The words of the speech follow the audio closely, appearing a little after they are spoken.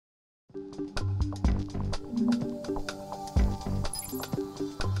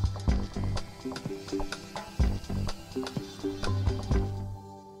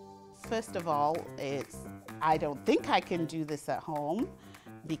First of all, I don't think I can do this at home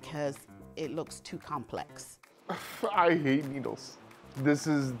because it looks too complex. I hate needles. That's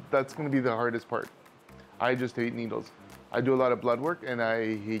going to be the hardest part. I just hate needles. I do a lot of blood work and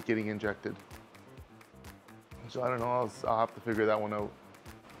I hate getting injected. So I don't know, I'll have to figure that one out.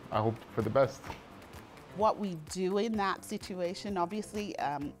 I hope for the best. What we do in that situation, obviously,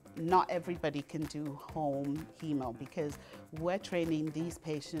 not everybody can do home hemo because we're training these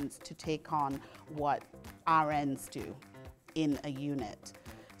patients to take on what RNs do in a unit.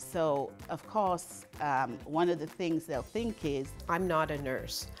 So, of course, one of the things they'll think is, I'm not a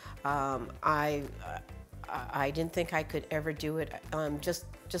nurse. I didn't think I could ever do it.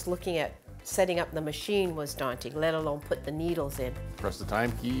 Just looking at setting up the machine was daunting, let alone put the needles in. Press the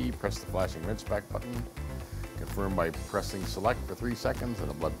time key, press the flashing rinse back button, confirm by pressing select for 3 seconds and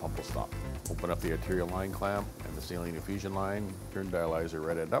the blood pump will stop. Open up the arterial line clamp and the saline infusion line, turn dialyzer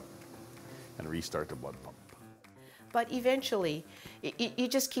right end up, and restart the blood pump. But eventually, you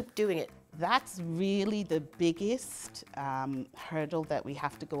just keep doing it. that's really the biggest hurdle that we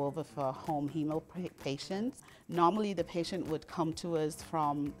have to go over for home hemo patients. Normally the patient would come to us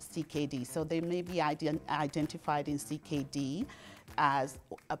from CKD, so they may be identified in CKD as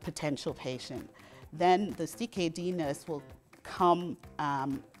a potential patient. Then the CKD nurse will come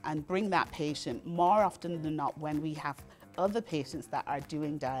and bring that patient more often than not when we have other patients that are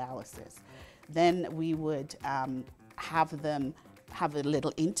doing dialysis. Then we would have them have a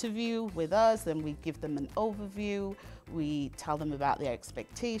little interview with us, and we give them an overview. We tell them about their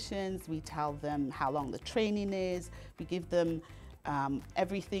expectations. We tell them how long the training is. We give them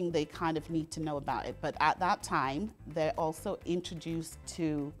everything they kind of need to know about it. But at that time, they're also introduced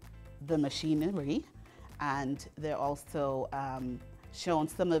to the machinery, and they're also shown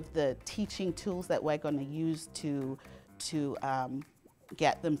some of the teaching tools that we're going to use to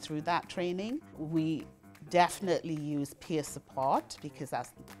get them through that training. We definitely use peer support, because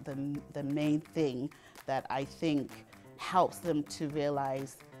that's the main thing that I think helps them to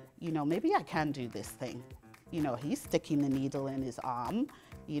realize, you know, maybe I can do this thing. You know, he's sticking the needle in his arm.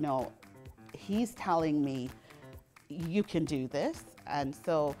 You know, he's telling me you can do this. And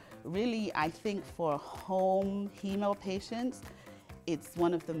so really, I think for home hemo patients, it's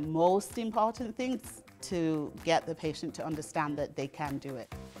one of the most important things to get the patient to understand that they can do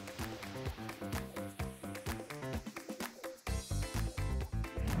it.